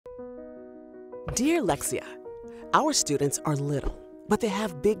Dear Lexia, our students are little, but they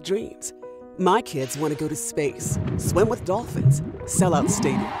have big dreams. My kids want to go to space, swim with dolphins, sell out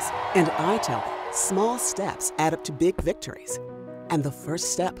stadiums. And I tell them, small steps add up to big victories. And the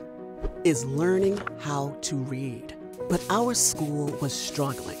first step is learning how to read. But our school was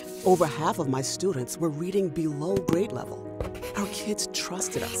struggling. Over half of my students were reading below grade level. Our kids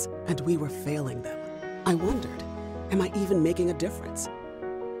trusted us, and we were failing them. I wondered, am I even making a difference?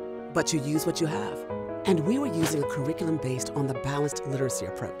 But you use what you have. And we were using a curriculum based on the balanced literacy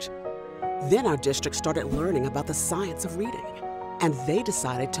approach. Then our district started learning about the science of reading. And they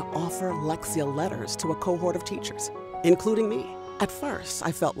decided to offer Lexia LETRS to a cohort of teachers, including me. At first,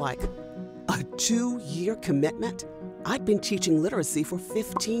 I felt like a 2-year commitment? I'd been teaching literacy for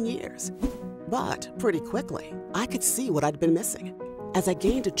 15 years. But pretty quickly, I could see what I'd been missing. As I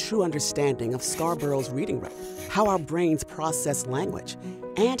gained a true understanding of Scarborough's reading rate, how our brains process language,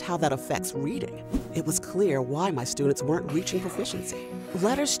 and how that affects reading, it was clear why my students weren't reaching proficiency.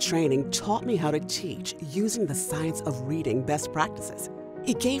 LETRS training taught me how to teach using the science of reading best practices.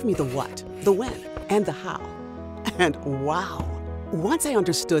 It gave me the what, the when, and the how. And wow! Once I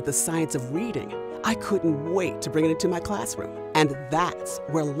understood the science of reading, I couldn't wait to bring it into my classroom. And that's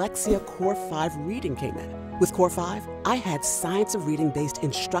where Lexia Core5 reading came in. With Core5, I had science of reading-based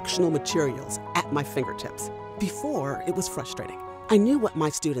instructional materials at my fingertips. Before, it was frustrating. I knew what my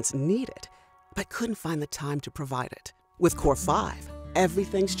students needed, but couldn't find the time to provide it. With Core5,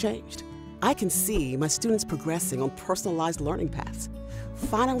 everything's changed. I can see my students progressing on personalized learning paths,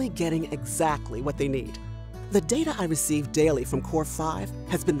 finally getting exactly what they need. The data I receive daily from Core5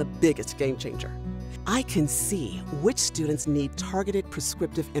 has been the biggest game changer. I can see which students need targeted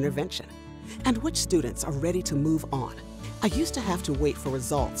prescriptive intervention and which students are ready to move on. I used to have to wait for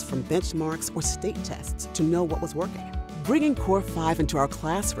results from benchmarks or state tests to know what was working. Bringing Core5 into our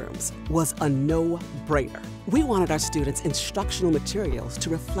classrooms was a no-brainer. We wanted our students' instructional materials to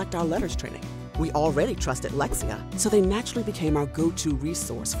reflect our LETRS training. We already trusted Lexia, so they naturally became our go-to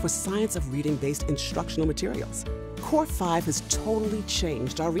resource for science of reading-based instructional materials. Core5 has totally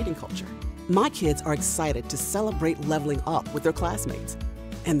changed our reading culture. My kids are excited to celebrate leveling up with their classmates.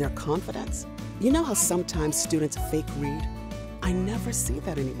 And their confidence? You know how sometimes students fake read? I never see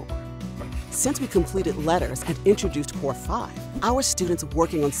that anymore. Since we completed LETRS and introduced Core5, our students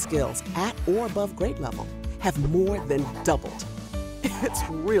working on skills at or above grade level have more than doubled. It's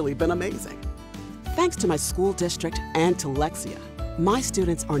really been amazing. Thanks to my school district and to Lexia, my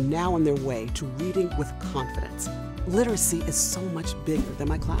students are now on their way to reading with confidence. Literacy is so much bigger than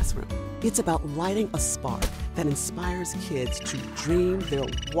my classroom. It's about lighting a spark that inspires kids to dream their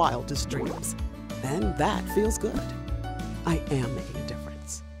wildest dreams. And that feels good. I am making a difference.